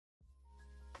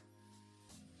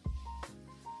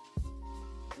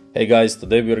Hey guys,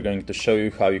 today we are going to show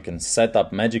you how you can set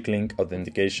up Magic Link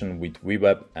authentication with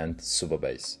WeWeb and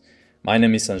Supabase. My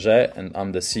name is Sanjay and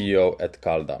I'm the CEO at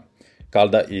Calda.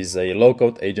 Calda is a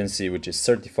low-code agency which is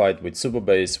certified with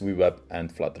Supabase, WeWeb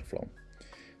and FlutterFlow.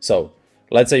 So,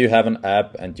 let's say you have an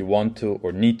app and you want to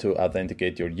or need to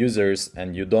authenticate your users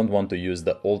and you don't want to use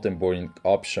the old and boring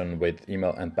option with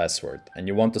email and password and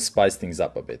you want to spice things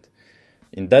up a bit.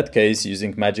 In that case,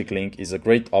 using Magic Link is a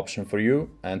great option for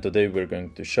you, and today we're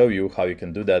going to show you how you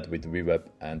can do that with WeWeb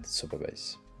and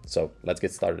Supabase. So let's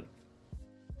get started.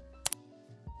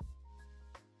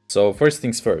 So first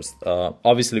things first,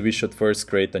 obviously we should first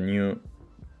create a new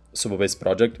Supabase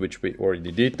project, which we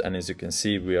already did, and as you can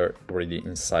see, we are already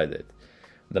inside it.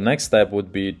 The next step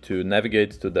would be to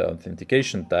navigate to the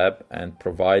Authentication tab and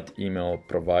provide email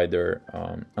provider,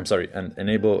 and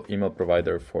enable email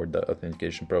provider for the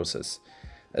authentication process.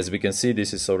 As we can see,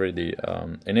 this is already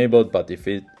enabled, but if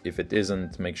it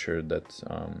isn't, make sure that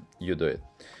you do it.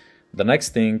 The next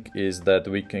thing is that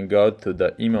we can go to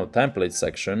the email template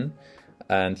section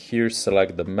and here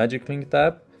select the Magic Link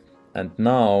tab, and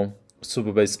now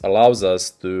Supabase allows us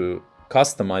to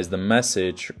customize the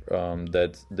message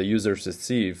that the users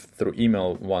receive through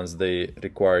email once they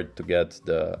require to get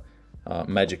the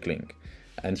Magic Link.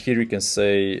 And here you can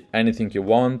say anything you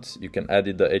want. You can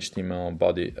edit the HTML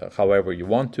body however you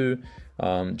want to.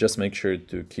 Just make sure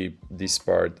to keep this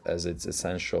part as it's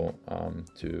essential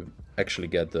to actually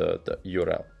get the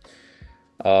URL.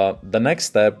 The next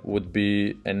step would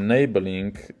be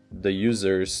enabling the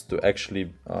users to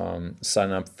actually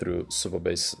sign up through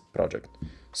Supabase project.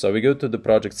 So we go to the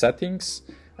project settings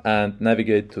and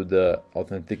navigate to the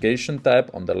Authentication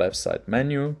tab on the left side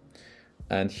menu,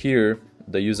 and here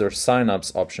the user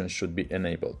signups option should be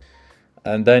enabled.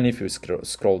 And then if you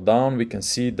scroll down, we can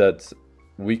see that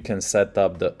we can set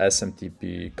up the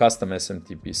SMTP, custom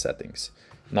SMTP settings.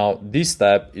 Now this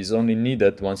tab is only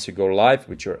needed once you go live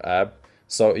with your app,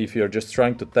 so if you're just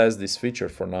trying to test this feature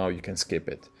for now, you can skip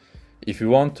it. If you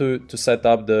want to set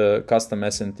up the custom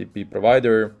SMTP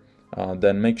provider,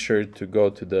 then make sure to go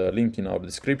to the link in our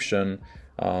description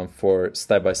for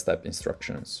step-by-step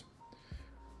instructions.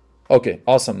 Okay,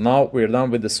 awesome. Now we're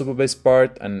done with the Supabase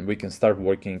part and we can start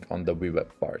working on the WeWeb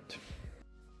part.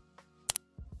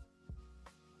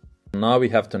 Now we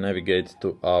have to navigate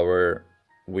to our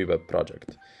WeWeb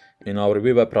project. In our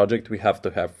WeWeb project, we have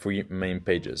to have three main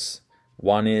pages.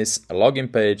 One is a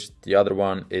login page, the other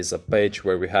one is a page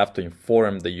where we have to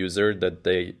inform the user that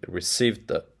they received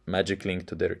the Magic Link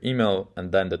to their email,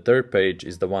 and then the third page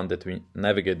is the one that we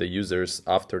navigate the users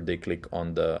after they click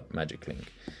on the Magic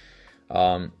Link.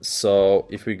 So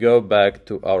if we go back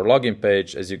to our login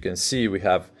page, as you can see, we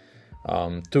have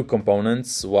two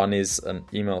components. One is an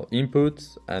email input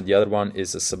and the other one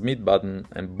is a submit button,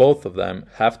 and both of them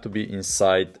have to be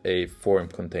inside a form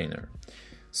container.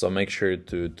 So make sure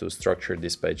to structure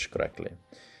this page correctly.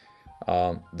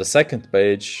 The second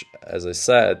page, as I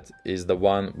said, is the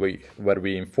one where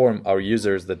we inform our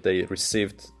users that they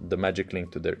received the Magic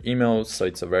Link to their email. So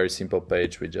it's a very simple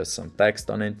page with just some text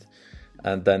on it.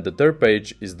 And then the third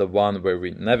page is the one where we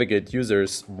navigate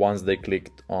users once they click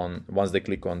on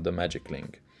the Magic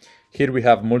Link. Here we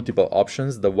have multiple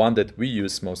options. The one that we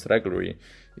use most regularly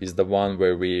is the one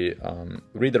where we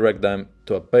redirect them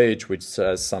to a page which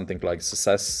says something like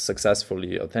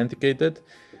successfully authenticated,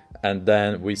 and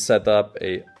then we set up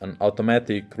an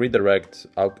automatic redirect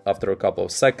after a couple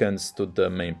of seconds to the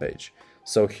main page.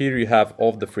 So here you have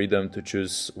all the freedom to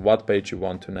choose what page you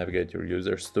want to navigate your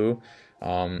users to,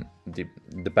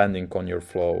 depending on your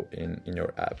flow in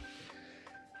your app.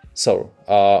 So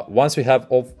once we have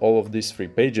all of these three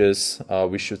pages,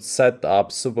 we should set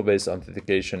up Supabase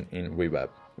authentication in WeWeb.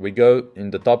 We go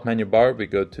in the top menu bar, we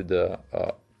go to the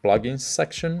plugins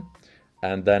section,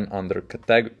 and then under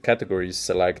categories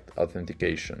select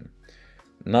authentication.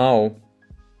 Now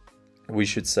we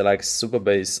should select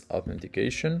Supabase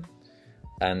authentication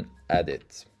and add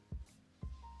it.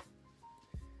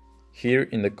 Here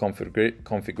in the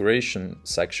configuration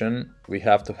section, we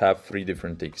have to have three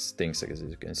different things, as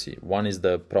you can see. One is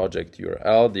the project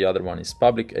URL, the other one is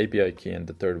public API key, and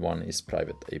the third one is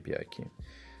private API key.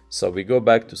 So we go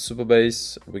back to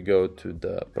Supabase, we go to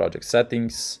the project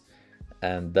settings,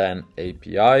 and then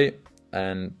API,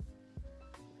 and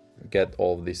get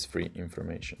all of this free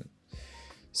information.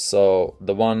 So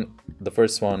the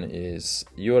first one is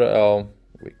URL,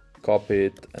 we copy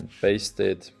it and paste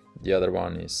it. The other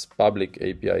one is public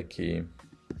API key,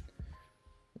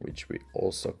 which we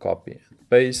also copy and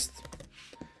paste.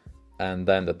 And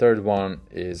then the third one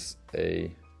is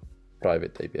a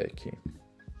private API key,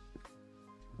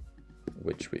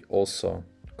 which we also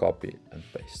copy and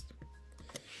paste.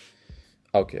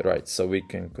 Okay, right, so we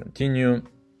can continue.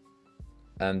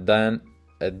 And then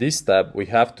at this step, we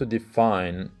have to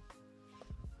define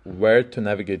where to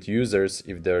navigate users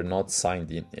if they're not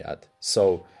signed in yet.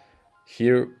 So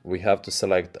here we have to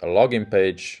select a login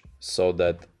page so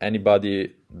that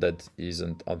anybody that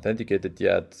isn't authenticated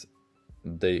yet,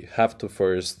 they have to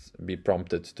first be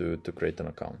prompted to create an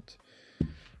account.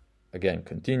 Again,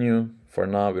 continue. For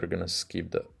now, we're gonna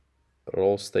skip the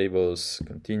roles tables,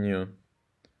 continue,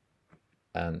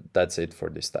 and that's it for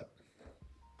this step.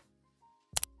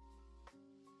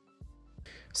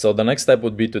 So the next step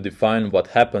would be to define what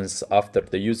happens after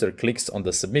the user clicks on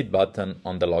the submit button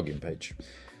on the login page.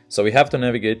 So we have to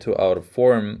navigate to our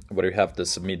form where we have the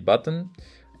submit button.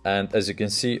 And as you can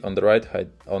see on the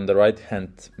right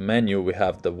hand menu, we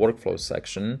have the workflow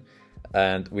section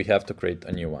and we have to create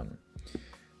a new one.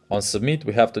 On submit,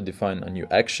 we have to define a new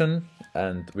action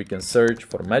and we can search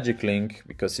for magic link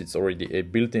because it's already a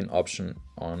built-in option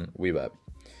on WeWeb.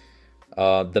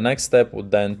 The next step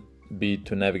would then be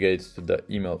to navigate to the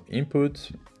email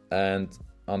input and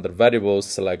under variables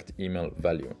select email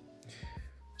value.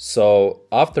 So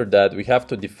after that we have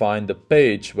to define the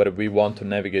page where we want to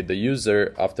navigate the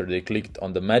user after they clicked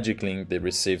on the magic link they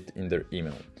received in their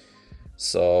email.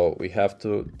 So we have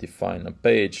to define a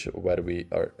page where we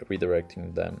are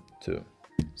redirecting them to.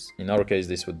 In our case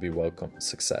this would be welcome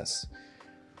success.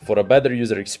 For a better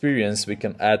user experience, we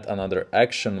can add another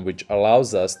action which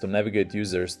allows us to navigate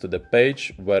users to the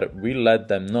page where we let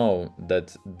them know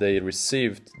that they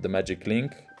received the magic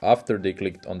link after they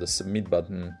clicked on the submit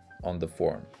button on the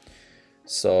form.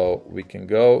 So we can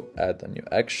go add a new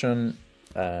action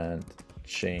and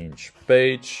change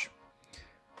page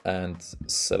and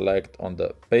select on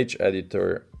the page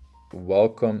editor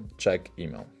welcome check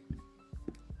email.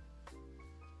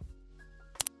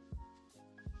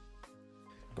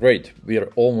 Great, we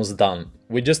are almost done.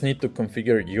 We just need to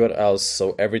configure URLs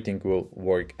so everything will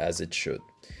work as it should.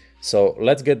 So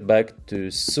let's get back to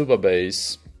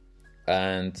Supabase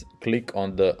and click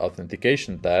on the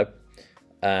Authentication tab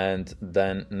and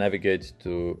then navigate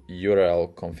to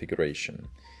URL configuration.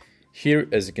 Here,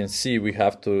 as you can see, we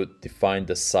have to define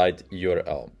the site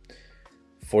URL.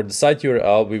 For the site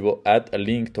URL, we will add a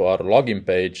link to our login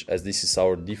page as this is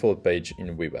our default page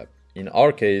in WeWeb. In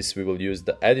our case, we will use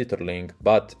the editor link,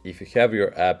 but if you have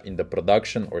your app in the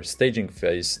production or staging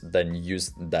phase, then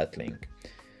use that link.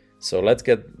 So let's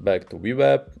get back to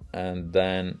WeWeb and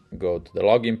then go to the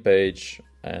login page,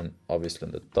 and obviously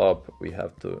on the top we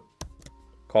have to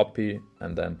copy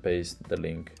and then paste the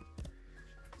link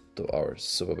to our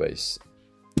Supabase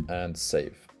and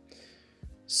save.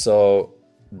 So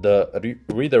the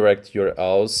redirect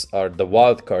URLs are the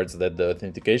wildcards that the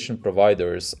authentication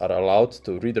providers are allowed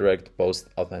to redirect post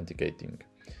authenticating.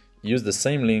 Use the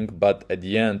same link, but at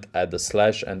the end add the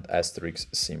slash and asterisk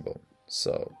symbol.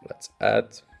 So let's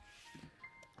add,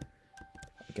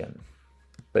 again,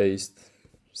 paste,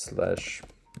 slash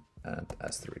and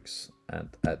asterisk and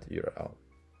add URL.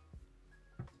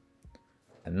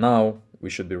 And now we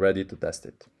should be ready to test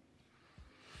it.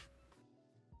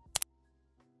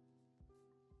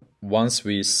 Once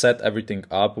we set everything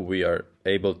up, we are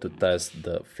able to test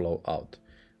the flow out.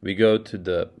 We go to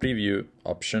the preview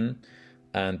option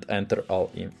and enter our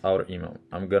email.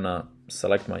 I'm gonna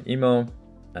select my email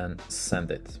and send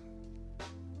it.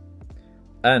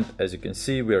 And as you can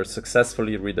see, we are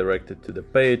successfully redirected to the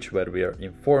page where we are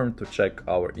informed to check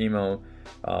our email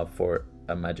for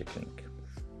a magic link.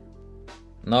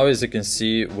 Now, as you can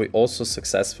see, we also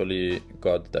successfully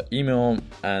got the email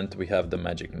and we have the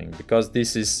magic link. Because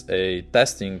this is a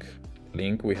testing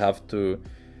link, we have to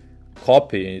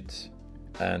copy it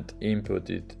and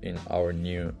input it in our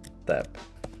new tab.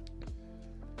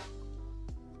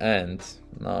 And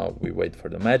now we wait for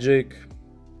the magic.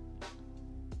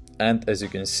 And as you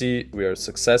can see, we are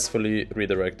successfully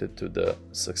redirected to the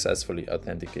successfully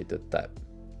authenticated tab.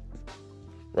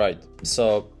 Right,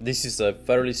 so this is a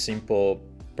fairly simple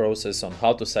process on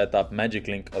how to set up magic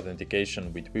link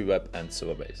authentication with WeWeb and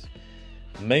Supabase.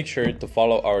 Make sure to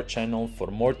follow our channel for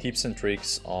more tips and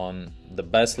tricks on the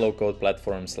best low-code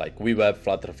platforms like WeWeb,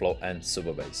 FlutterFlow and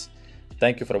Supabase.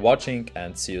 Thank you for watching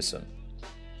and see you soon.